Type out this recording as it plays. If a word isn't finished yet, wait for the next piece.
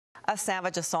A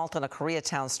savage assault on a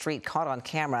Koreatown street caught on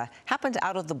camera happened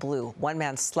out of the blue. One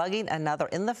man slugging another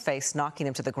in the face, knocking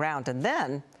him to the ground, and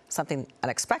then something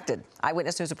unexpected.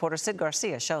 Eyewitness News reporter Sid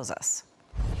Garcia shows us.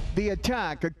 The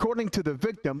attack, according to the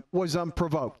victim, was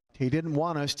unprovoked. He didn't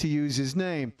want us to use his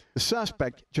name. The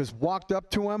suspect just walked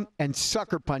up to him and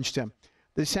sucker punched him.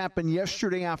 This happened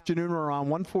yesterday afternoon around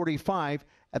 1:45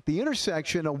 at the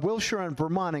intersection of Wilshire and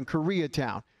Vermont in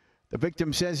Koreatown. The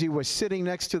victim says he was sitting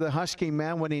next to the husky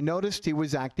man when he noticed he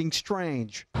was acting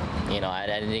strange. I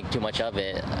didn't think too much of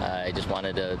it. I just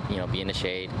wanted to, be in the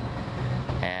shade.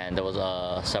 And there was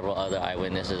several other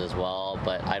eyewitnesses as well,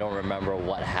 but I don't remember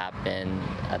what happened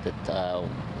at the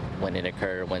when it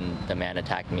occurred, when the man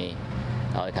attacked me.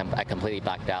 I completely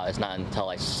blacked out. It's not until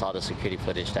I saw the security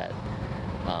footage that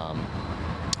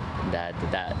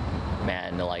that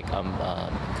man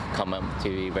come up to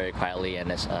me very quietly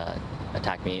and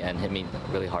attacked me and hit me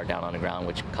really hard down on the ground,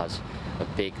 which caused a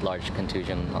big, large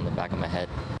contusion on the back of my head.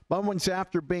 Moments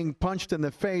after being punched in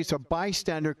the face, a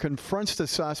bystander confronts the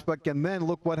suspect, and then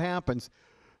look what happens.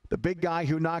 The big guy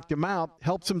who knocked him out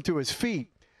helps him to his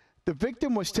feet. The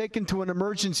victim was taken to an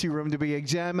emergency room to be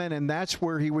examined, and that's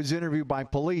where he was interviewed by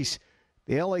police.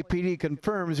 The LAPD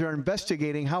confirms they're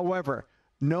investigating. However,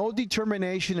 no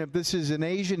determination if this is an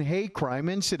Asian hate crime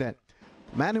incident.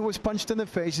 The man who was punched in the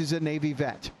face is a Navy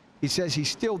vet. He says he's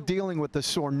still dealing with a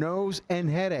sore nose and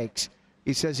headaches.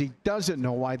 He says he doesn't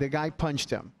know why the guy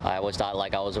punched him. I always thought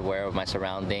I was aware of my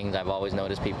surroundings. I've always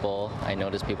noticed people. I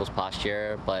noticed people's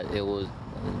posture, but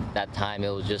that time it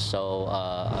was just so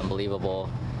unbelievable.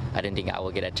 I didn't think I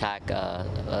would get attacked,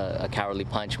 a cowardly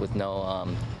punch with no,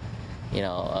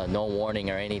 no warning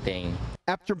or anything.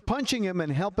 After punching him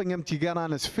and helping him to get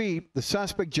on his feet, the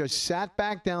suspect just sat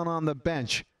back down on the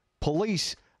bench.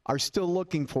 Police are still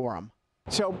looking for him.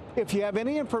 So if you have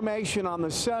any information on the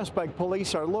suspect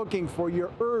police are looking for,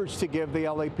 you're urged to give the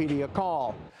LAPD a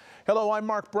call. Hello, I'm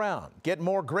Mark Brown. Get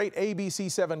more great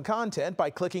ABC7 content by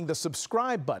clicking the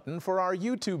subscribe button for our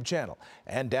YouTube channel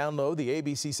and download the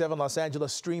ABC7 Los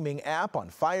Angeles streaming app on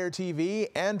Fire TV,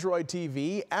 Android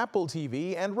TV, Apple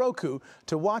TV, and Roku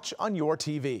to watch on your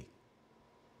TV.